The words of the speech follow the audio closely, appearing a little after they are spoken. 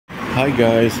Hi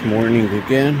guys, morning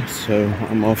again. So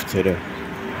I'm off to the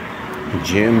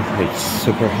gym. It's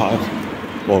super hot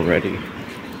already.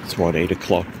 It's what, 8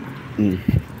 o'clock in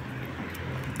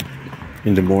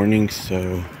the morning.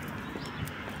 So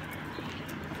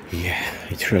yeah,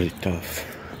 it's really tough.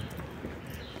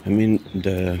 I mean,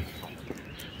 the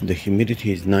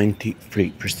humidity is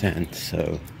 93%.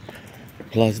 So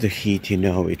plus the heat,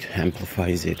 it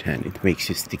amplifies it and it makes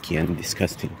you sticky and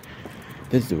disgusting.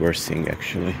 That's the worst thing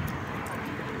actually.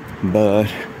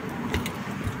 But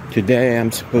today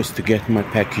I'm supposed to get my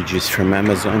packages from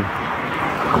Amazon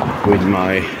with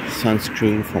my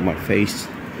sunscreen for my face,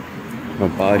 my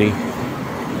body,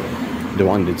 the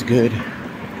one that's good.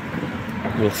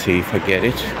 We'll see if I get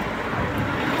it.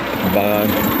 But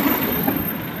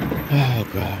oh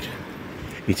god,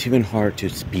 it's even hard to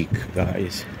speak,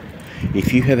 guys.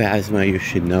 If you have asthma, you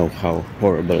should know how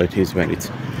horrible it is when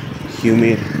it's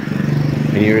humid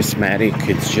and you're asthmatic.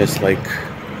 It's just like,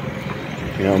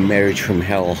 marriage from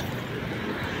hell,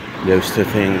 those two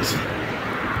things.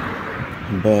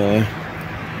 But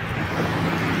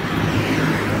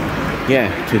yeah,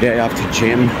 today after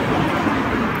gym,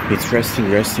 it's resting,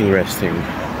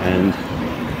 and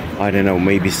I don't know,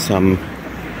 maybe some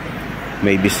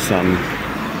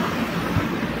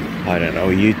I don't know,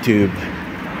 YouTube.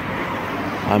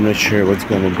 I'm not sure what's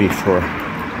gonna be for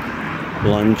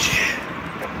lunch.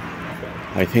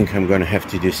 I think I'm gonna have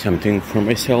to do something for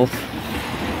myself.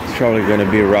 It's probably gonna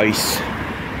be rice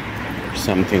or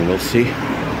something, we'll see.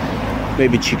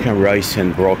 Maybe chicken rice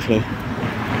and broccoli.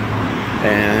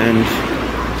 And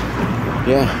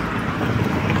yeah,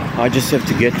 I just have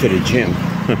to get to the gym.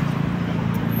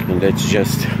 And that's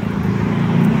just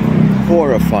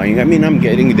horrifying. I mean, I'm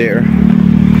getting there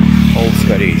all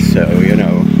sweaty, so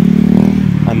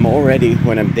I'm already,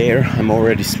 when I'm there, I'm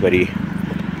already sweaty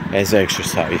as I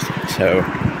exercise. So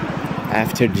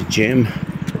after the gym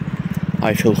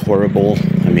I feel horrible,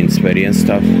 sweaty and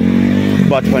stuff.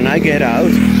 But when I get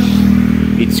out,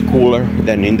 it's cooler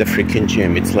than in the freaking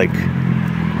gym. It's like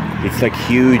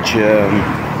huge,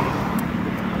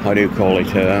 how do you call it,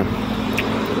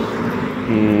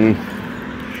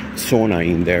 sauna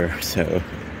in there. So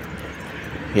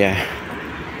yeah,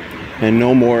 and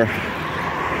no more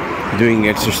doing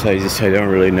exercises I don't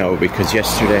really know, because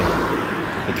yesterday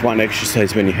at one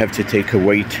exercise when you have to take a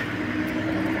weight,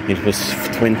 it was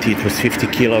 50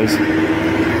 kilos,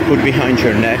 put behind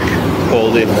your neck,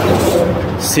 hold it,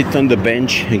 sit on the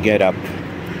bench and get up.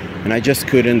 And I just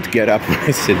couldn't get up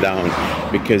and sit down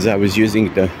because I was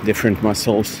using the different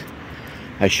muscles.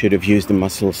 I should have used the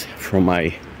muscles from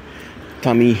my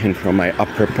tummy and from my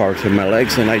upper part of my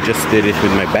legs, and I just did it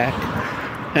with my back,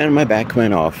 and my back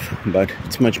went off. But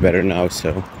it's much better now,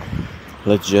 so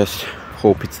let's just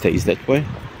hope it stays that way.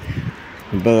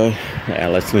 But yeah,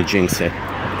 let's not jinx it.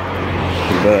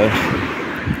 But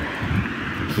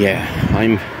yeah,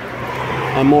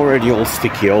 I'm already all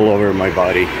sticky all over my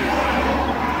body.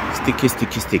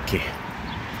 Sticky.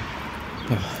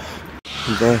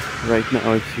 But right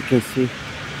now, as you can see,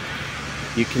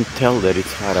 you can tell that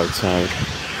it's hot outside.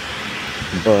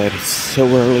 But it's so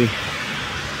early.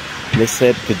 They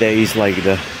said today is like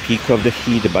the peak of the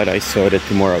heat, but I saw that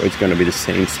tomorrow it's gonna be the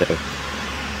same, so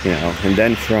and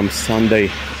then from Sunday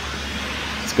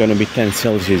it's gonna be 10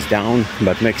 Celsius down,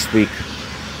 but next week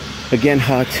again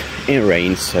hot and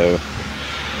rain, so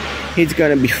it's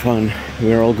gonna be fun.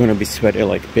 We're all gonna be sweaty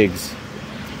like pigs.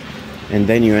 And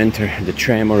then you enter the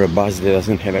tram or a bus that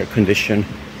doesn't have air condition.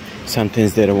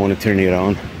 Sometimes they don't want to turn it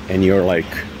on, and you're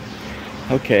like,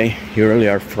 okay, you really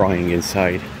are frying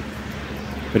inside.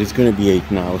 But it's gonna be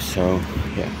 8 now, so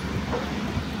yeah,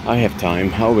 I have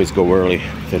time. I always go early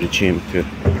to the gym to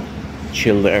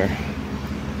chill there.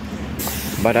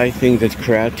 But I think that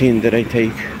creatine that I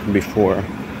take before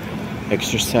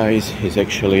exercise is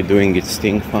actually doing its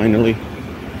thing finally.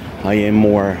 I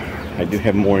do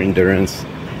have more endurance,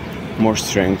 more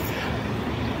strength,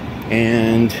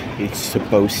 and it's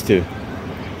supposed to,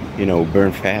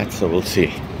 burn fat, so we'll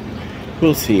see.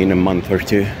 We'll see in a month or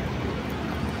two.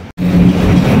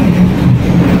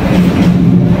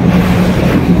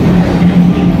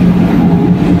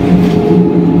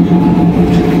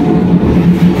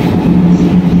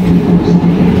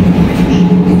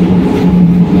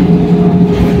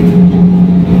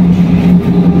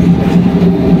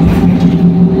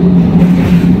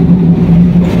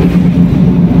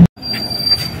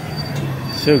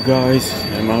 So guys,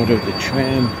 I'm out of the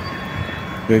tram,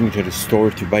 going to the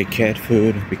store to buy cat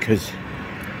food because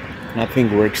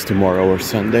nothing works tomorrow or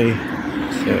Sunday.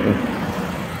 So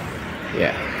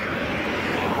yeah,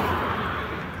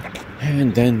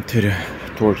 and then to the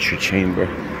torture chamber.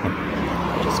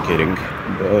 Just kidding,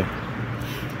 but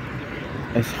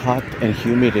as hot and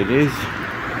humid it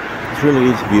really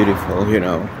is beautiful, you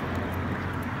know.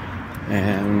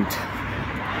 And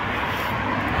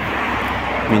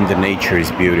I mean, the nature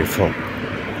is beautiful,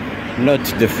 not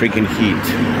the freaking heat.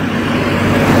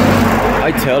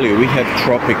 I tell you, we have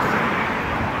tropic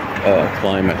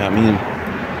climate. I mean,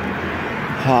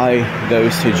 high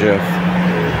dosage of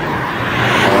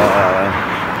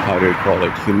how do you call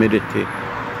it, humidity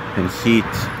and heat.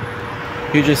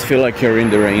 You just feel like you're in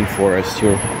the rainforest.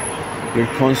 You're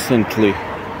constantly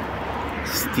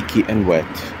sticky and wet,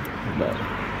 but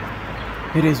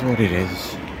it is what it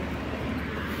is.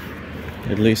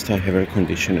 At least I have air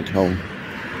conditioning at home.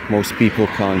 Most people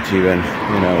can't even,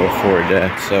 you know, afford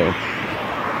that, so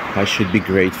I should be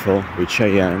grateful, which I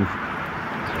am,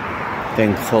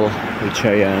 thankful, which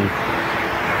I am,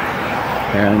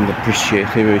 and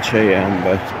appreciative, which I am.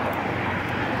 But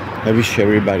I wish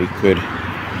everybody could,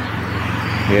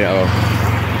 you know,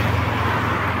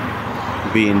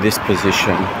 be in this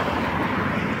position.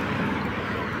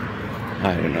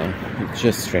 I don't know, it's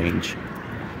just strange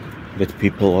that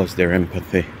people lost their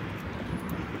empathy.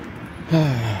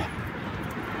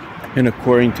 And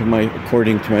according to my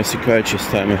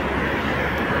psychiatrist, I'm an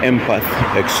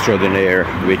empath extraordinaire,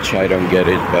 which I don't get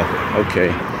it, but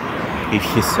okay, if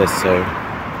he says so.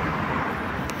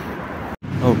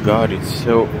 Oh God, it's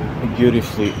so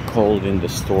beautifully cold in the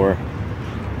store.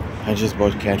 I just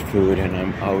bought cat food and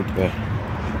I'm out, but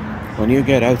when you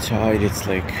get outside, it's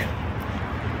like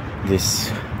this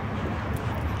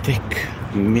thick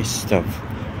mist of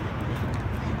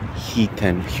heat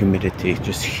and humidity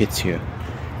just hits you,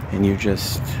 and you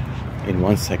just, in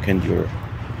 1 second, you're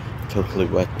totally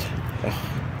wet. Ugh.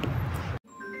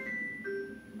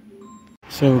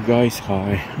 So guys,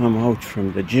 hi, I'm out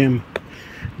from the gym,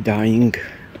 dying.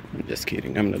 I'm just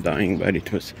kidding, I'm not dying, but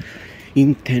it was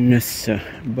intense.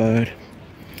 But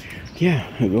yeah,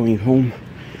 I'm going home.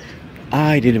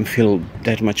 I didn't feel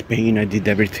that much pain. I did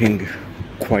everything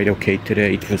quite okay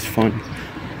today. It was fun,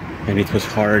 and it was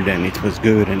hard, and it was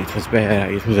good, and it was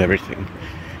bad. It was everything.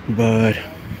 But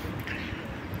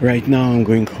right now I'm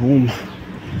going home,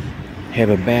 have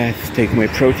a bath, take my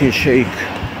protein shake,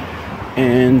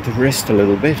 and rest a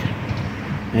little bit.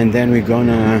 And then we're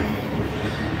gonna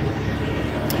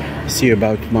see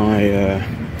about my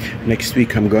next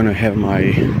week. I'm gonna have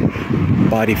my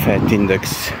body fat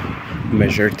index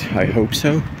measured, I hope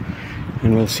so,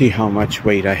 and we'll see how much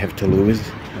weight I have to lose.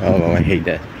 Oh, I hate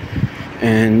that.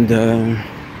 And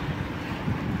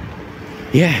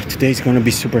yeah, today's gonna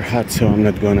be super hot, so I'm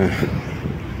not gonna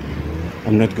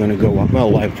go out.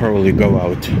 Well, I'll probably go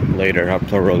out later. I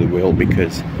probably will,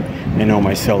 because I know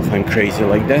myself, I'm crazy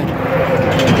like that.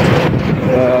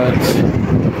 But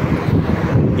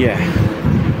yeah,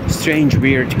 strange,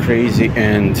 weird, crazy,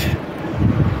 and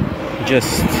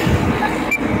just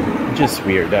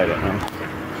weird. I don't know.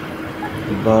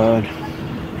 But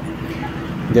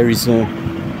there is a...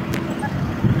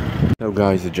 So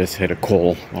guys, I just had a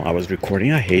call while I was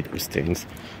recording. I hate those things.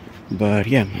 But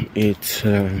yeah, it's...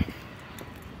 I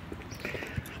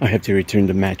have to return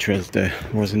the mattress that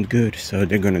wasn't good, so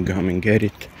they're gonna come and get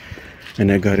it.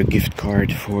 And I got a gift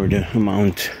card for the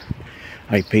amount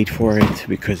I paid for it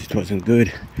because it wasn't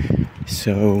good.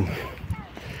 So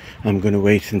I'm gonna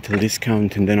wait until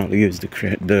discount, and then I'll use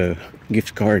the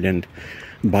gift card and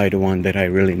buy the one that I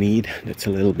really need. That's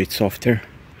a little bit softer,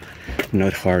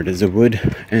 not hard as a wood,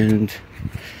 and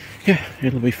yeah,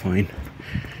 it'll be fine.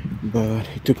 But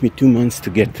it took me 2 months to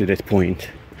get to that point,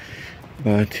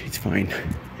 but it's fine.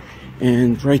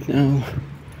 And right now,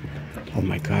 oh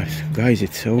my god, guys,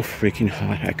 it's so freaking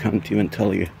hot, I can't even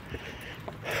tell you.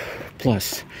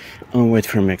 Plus, I'm wet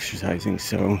from exercising,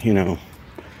 so, you know,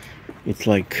 it's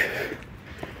like,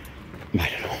 I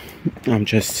don't know, I'm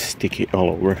just sticky all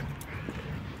over.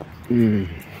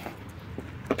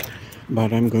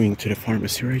 But I'm going to the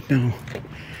pharmacy right now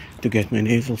to get my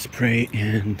nasal spray,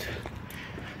 and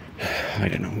I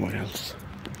don't know what else.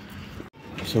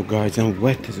 So guys, I'm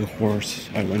wet as a horse.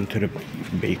 I went to the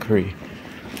bakery.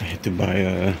 I had to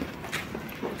buy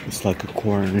it's like a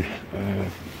corn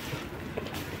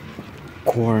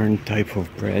type of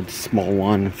bread, small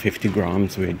one, 50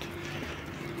 grams with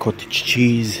cottage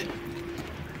cheese.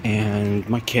 And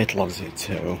my cat loves it,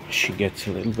 so she gets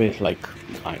a little bit, like,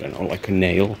 I don't know, like a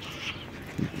nail,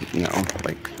 you know,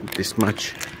 like this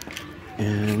much.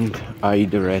 And I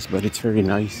eat the rest, but it's very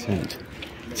nice, and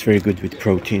it's very good with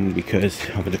protein because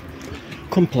of the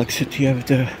complexity of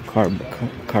the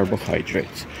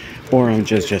carbohydrates. Or I'm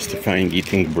just justifying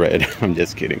eating bread. I'm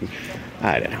just kidding.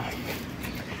 I don't know.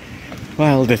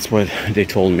 Well, that's what they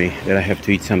told me, that I have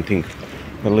to eat something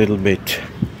a little bit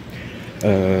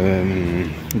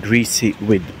greasy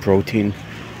with protein,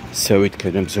 so it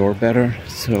can absorb better.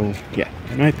 So yeah,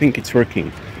 and I think it's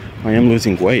working. I am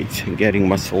losing weight and getting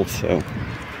muscle, so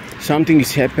something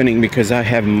is happening because I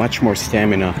have much more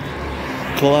stamina.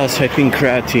 Plus, I think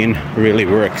creatine really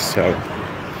works, so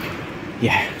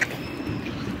yeah.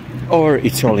 Or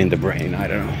it's all in the brain, I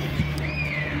don't know.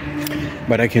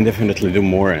 But I can definitely do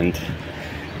more, and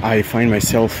I find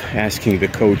myself asking the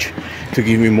coach to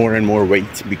give me more and more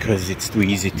weight because it's too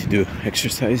easy to do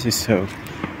exercises, so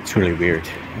it's really weird.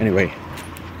 Anyway,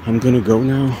 I'm gonna go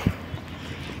now.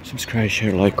 Subscribe,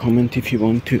 share, like, comment if you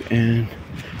want to, and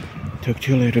talk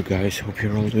to you later, guys. Hope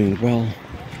you're all doing well.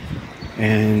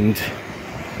 And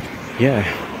yeah,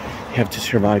 have to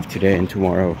survive today and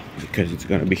tomorrow because it's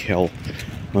gonna be hell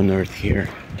on earth here.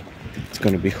 It's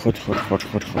gonna be hot, hot, hot,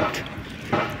 hot, hot.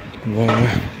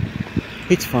 Well,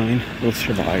 it's fine, we'll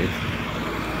survive.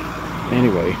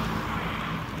 Anyway,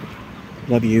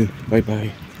 love you, bye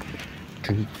bye.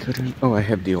 Oh, I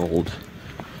have the old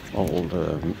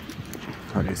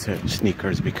how do you say,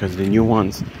 sneakers, because the new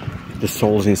ones, the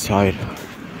soles inside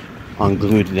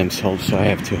unglued themselves, so I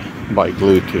have to buy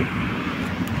glue to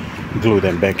glue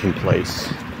them back in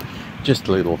place. Just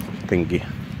a little thingy.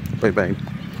 Bye bye.